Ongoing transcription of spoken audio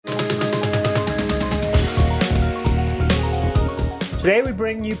Today, we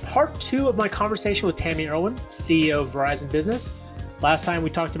bring you part 2 of my conversation with Tammy Irwin, CEO of Verizon Business. Last time,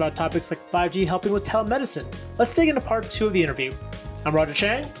 we talked about topics like 5G helping with telemedicine. Let's dig into part 2 of the interview. I'm Roger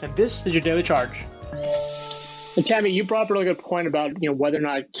Chang, and this is your Daily Charge. And Tammy, you brought up a really good point about whether or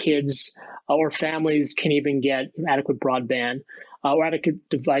not kids or families can even get adequate broadband or adequate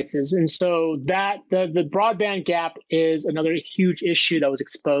devices. And so that the broadband gap is another huge issue that was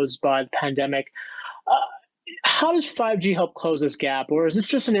exposed by the pandemic. How does 5G help close this gap? Or is this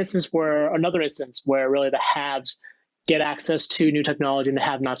just another instance where really the haves get access to new technology and the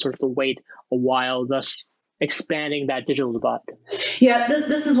have-nots sort of to wait a while, thus expanding that digital divide? Yeah,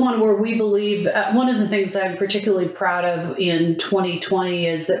 this is one where we believe one of the things I'm particularly proud of in 2020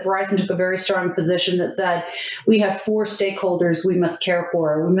 is that Verizon took a very strong position that said we have 4 stakeholders we must care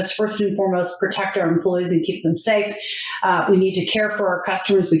for. We must first and foremost protect our employees and keep them safe. We need to care for our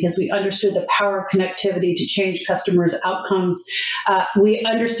customers because we understood the power of connectivity to change customers' outcomes. We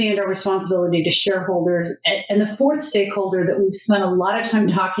understand our responsibility to shareholders. And the fourth stakeholder that we've spent a lot of time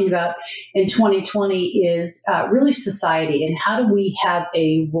talking about in 2020 is really society, and how do we have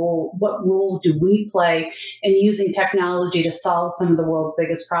a role, what role do we play in using technology to solve some of the world's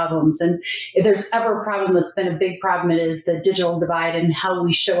biggest problems? And if there's ever a problem that's been a big problem, it is the digital divide and how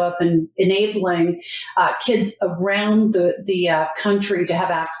we show up in enabling kids around the country to have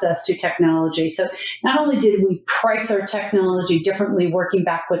access to technology. So not only did we price our technology differently, working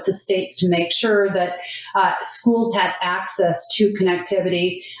back with the states to make sure that schools had access to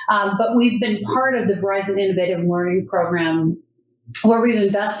connectivity, but we've been part of the Verizon Innovative Learning Program, where we've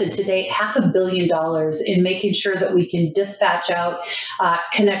invested to date $500 million in making sure that we can dispatch out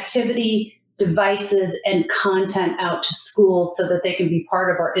connectivity, devices, and content out to schools so that they can be part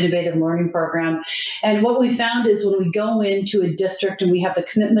of our innovative learning program. And what we found is when we go into a district and we have the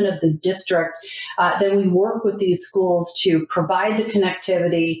commitment of the district, then we work with these schools to provide the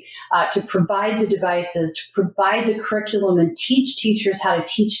connectivity, to provide the devices, to provide the curriculum, and teach teachers how to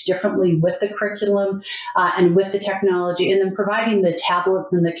teach differently with the curriculum and with the technology, and then providing the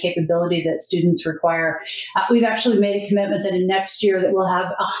tablets and the capability that students require. We've actually made a commitment that in next year that we'll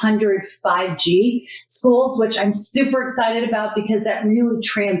have 100 5G schools, which I'm super excited about because that really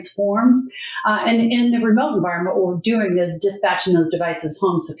transforms. And in the remote environment, what we're doing is dispatching those devices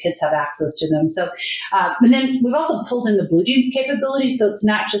home so kids have access to them. So, and then we've also pulled in the Blue Jeans capability. So it's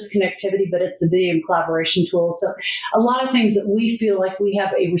not just connectivity, but it's the video and collaboration tool. So a lot of things that we feel like we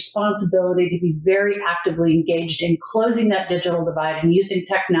have a responsibility to be very actively engaged in closing that digital divide and using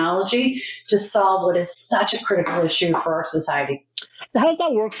technology to solve what is such a critical issue for our society. How does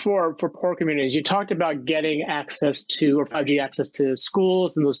that work for poor communities? You talked about getting access to, or 5G access to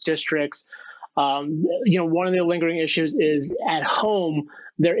schools in those districts. One of the lingering issues is at home,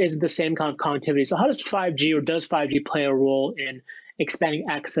 there isn't the same kind of connectivity. So how does 5G, or does 5G play a role in expanding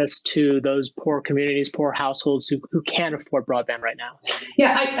access to those poor communities, poor households who can't afford broadband right now?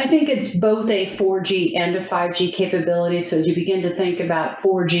 Yeah, I think it's both a 4G and a 5G capability. So as you begin to think about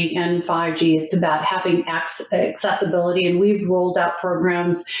 4G and 5G, it's about having accessibility. And we've rolled out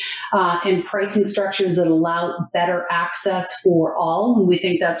programs and pricing structures that allow better access for all. And we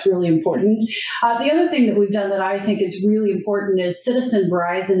think that's really important. The other thing that we've done that I think is really important is Citizen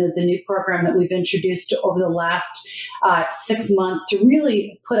Verizon is a new program that we've introduced over the last 6 months to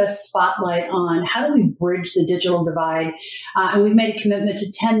really put a spotlight on how do we bridge the digital divide. And we've made a commitment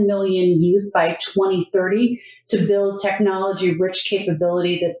to 10 million youth by 2030 to build technology-rich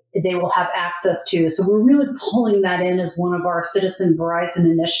capability that they will have access to. So we're really pulling that in as one of our Citizen Verizon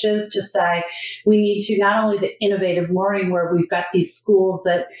initiatives to say we need to not only the innovative learning where we've got these schools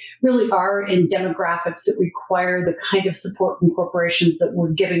that really are in demographics that require the kind of support from corporations that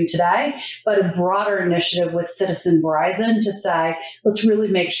we're giving today, but a broader initiative with Citizen Verizon to say, let's really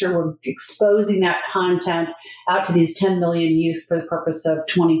make sure we're exposing that content out to these 10 million youth for the purpose of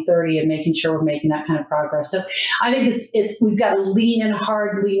 2030 and making sure we're making that kind of progress. So I think we've got to lean in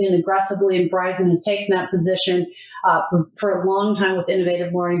hard, lean in aggressively, and Verizon has taken that position for a long time with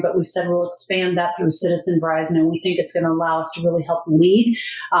innovative learning, but we've said we'll expand that through Citizen Verizon, and we think it's going to allow us to really help lead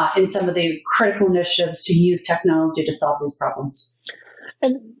in some of the critical initiatives to use technology to solve these problems.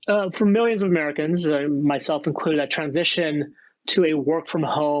 And for millions of Americans, myself included, that transition to a work from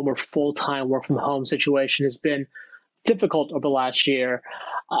home or full-time work from home situation has been difficult over the last year.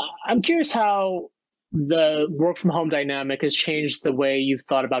 I'm curious how the work from home dynamic has changed the way you've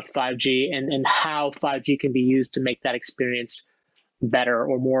thought about 5G and how 5G can be used to make that experience better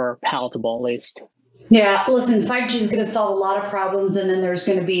or more palatable, at least. Yeah, listen, 5G is going to solve a lot of problems, and then there's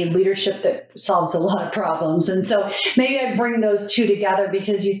going to be leadership that solves a lot of problems. And so maybe I bring those two together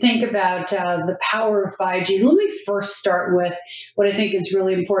because you think about the power of 5G. Let me first start with what I think is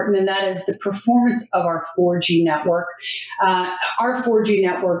really important, and that is the performance of our 4G network. Our 4G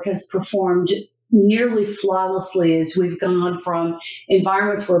network has performed nearly flawlessly as we've gone from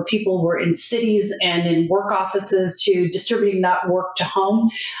environments where people were in cities and in work offices to distributing that work to home.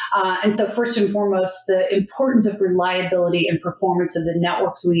 And so, first and foremost, the importance of reliability and performance of the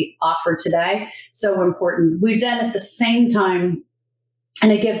networks we offer today, so important. We've then, at the same time,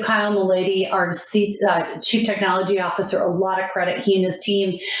 and I give Kyle Mulady, our Chief Technology Officer, a lot of credit. He and his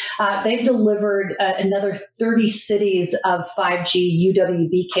team, they've delivered another 30 cities of 5G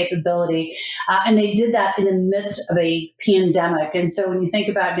UWB capability. And they did that in the midst of a pandemic. And so when you think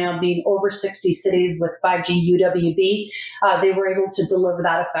about now being over 60 cities with 5G UWB, they were able to deliver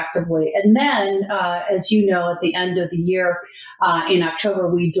that effectively. And then, as you know, at the end of the year, in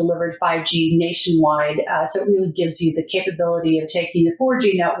October, we delivered 5G nationwide. So it really gives you the capability of taking the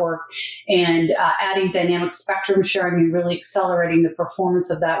 4G network and adding dynamic spectrum sharing and really accelerating the performance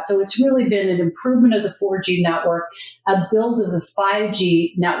of that. So it's really been an improvement of the 4G network, a build of the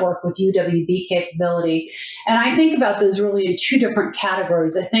 5G network with UWB capability. And I think about those really in two different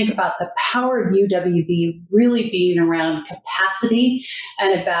categories. I think about the power of UWB really being around capacity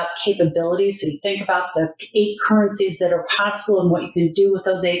and about capability. So you think about the 8 currencies that are possible and what you can do with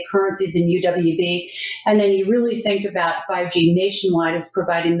those 8 currencies in UWB. And then you really think about 5G nationwide as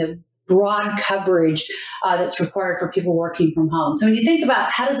providing the broad coverage that's required for people working from home. So when you think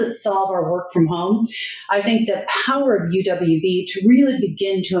about how does it solve our work from home, I think the power of UWB to really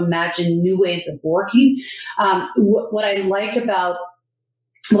begin to imagine new ways of working. What I like about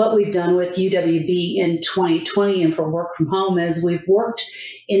what we've done with UWB in 2020 and for work from home is we've worked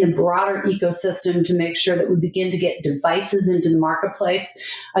in the broader ecosystem to make sure that we begin to get devices into the marketplace.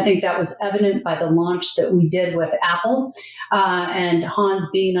 I think that was evident by the launch that we did with Apple and Hans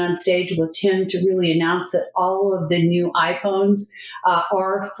being on stage with Tim to really announce that all of the new iPhones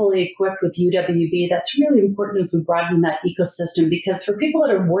are fully equipped with UWB. That's really important as we broaden that ecosystem because for people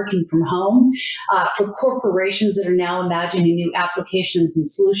that are working from home, for corporations that are now imagining new applications and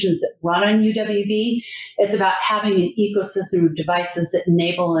solutions that run on UWB, it's about having an ecosystem of devices that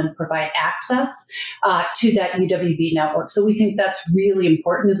enable and provide access to that UWB network. So we think that's really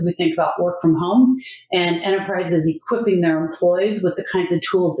important as we think about work from home and enterprises equipping their employees with the kinds of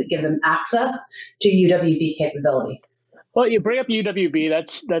tools that give them access to UWB capability. Well, you bring up UWB.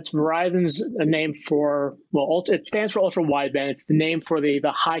 That's Verizon's name for, well, it stands for ultra wideband. It's the name for the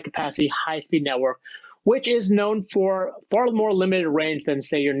high capacity, high speed network, which is known for far more limited range than,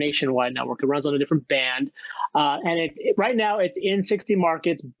 say, your nationwide network. It runs on a different band. And right now it's in 60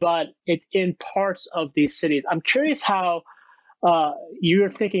 markets, but it's in parts of these cities. I'm curious how you're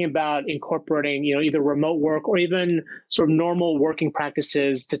thinking about incorporating, either remote work or even sort of normal working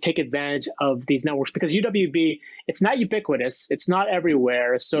practices to take advantage of these networks, because UWB, it's not ubiquitous, it's not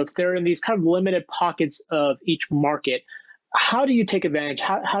everywhere. So if they're in these kind of limited pockets of each market, how do you take advantage?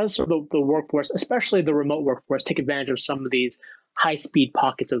 How does sort of the workforce, especially the remote workforce, take advantage of some of these high-speed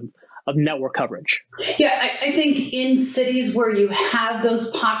pockets of network coverage? Yeah, I think in cities where you have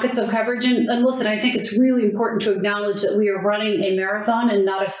those pockets of coverage, and listen, I think it's really important to acknowledge that we are running a marathon and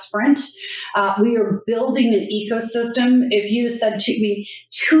not a sprint. We are building an ecosystem. If you said to me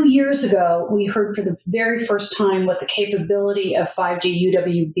 2 years ago, we heard for the very first time what the capability of 5G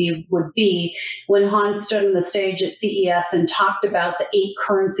UWB would be when Hans stood on the stage at CES and talked about the 8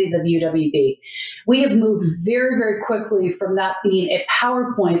 currencies of UWB. We have moved very, very quickly from that being a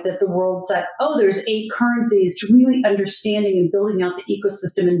PowerPoint that the world said, oh, there's 8 currencies, to really understanding and building out the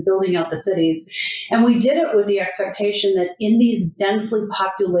ecosystem and building out the cities. And we did it with the expectation that in these densely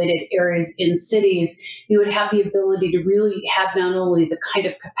populated areas in cities, you would have the ability to really have not only the kind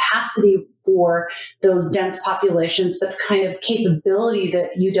of capacity for those dense populations, but the kind of capability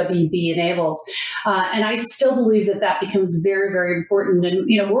that UWB enables. And I still believe that that becomes very, very important. And,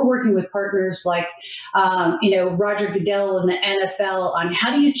 we're working with partners like, Roger Goodell and the NFL on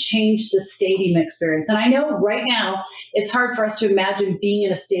how do you change the stadium experience. And I know right now it's hard for us to imagine being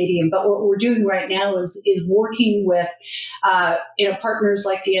in a stadium, but what we're doing right now is working with, partners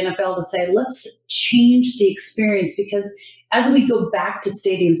like the NFL to say, let's change the experience, because as we go back to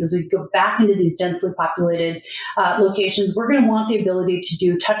stadiums, as we go back into these densely populated locations, we're going to want the ability to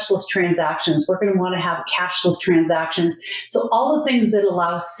do touchless transactions. We're going to want to have cashless transactions. So all the things that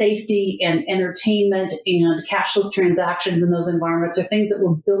allow safety and entertainment and cashless transactions in those environments are things that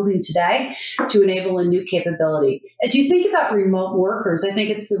we're building today to enable a new capability. As you think about remote workers, I think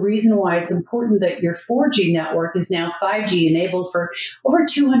it's the reason why it's important that your 4G network is now 5G enabled for over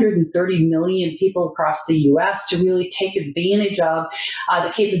 230 million people across the U.S. to really take advantage of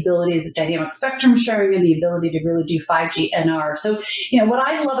the capabilities of dynamic spectrum sharing and the ability to really do 5G NR. So, what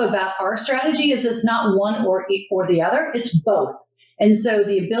I love about our strategy is it's not one or the other, it's both. And so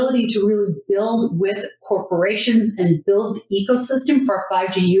the ability to really build with corporations and build the ecosystem for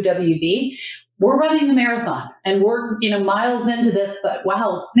 5G UWB, we're running a marathon and we're miles into this, but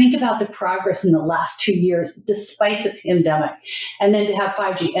wow, think about the progress in the last 2 years despite the pandemic. And then to have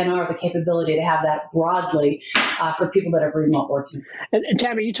 5G NR, the capability to have that broadly for people that are remote working. And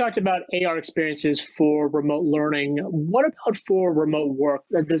Tammy, you talked about AR experiences for remote learning. What about for remote work?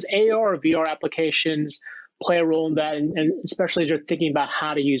 Does AR or VR applications play a role in that, and especially as you're thinking about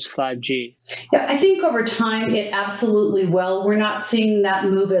how to use 5G? Yeah, I think over time it absolutely will. We're not seeing that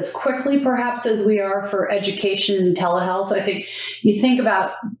move as quickly perhaps as we are for education and telehealth. I think you think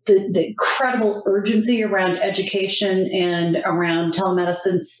about the incredible urgency around education and around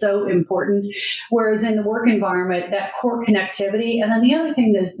telemedicine, so important, whereas in the work environment, that core connectivity. And then the other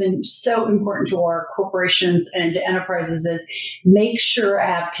thing that has been so important to our corporations and to enterprises is make sure I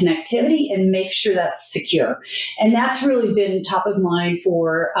have connectivity and make sure that's secure. And that's really been top of mind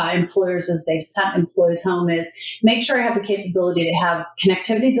for employers as they've sent employees home is make sure I have the capability to have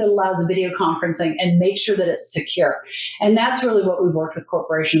connectivity that allows video conferencing and make sure that it's secure. And that's really what we've worked with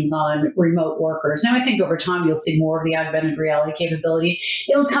corporations on remote workers. Now, I think over time, you'll see more of the augmented reality capability.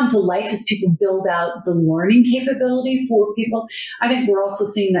 It'll come to life as people build out the learning capability for people. I think we're also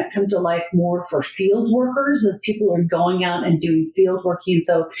seeing that come to life more for field workers as people are going out and doing field working.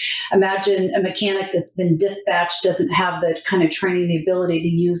 So imagine a mechanic that's been dispatched doesn't have the kind of training, the ability to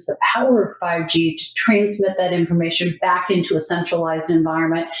use the power of 5G to transmit that information back into a centralized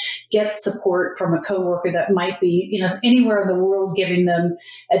environment, get support from a coworker that might be, anywhere in the world giving them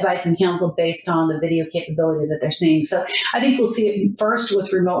advice and counsel based on the video capability that they're seeing. So I think we'll see it first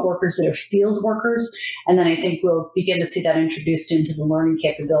with remote workers that are field workers, and then I think we'll begin to see that introduced into the learning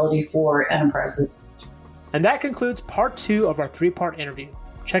capability for enterprises. And that concludes part 2 of our 3-part interview.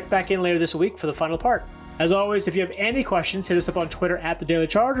 Check back in later this week for the final part. As always, if you have any questions, hit us up on Twitter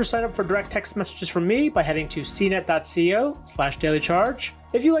 @TheDailyCharge or sign up for direct text messages from me by heading to cnet.co/dailycharge.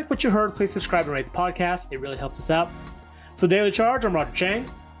 If you like what you heard, please subscribe and rate the podcast. It really helps us out. For The Daily Charge, I'm Roger Chang.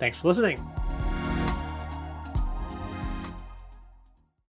 Thanks for listening.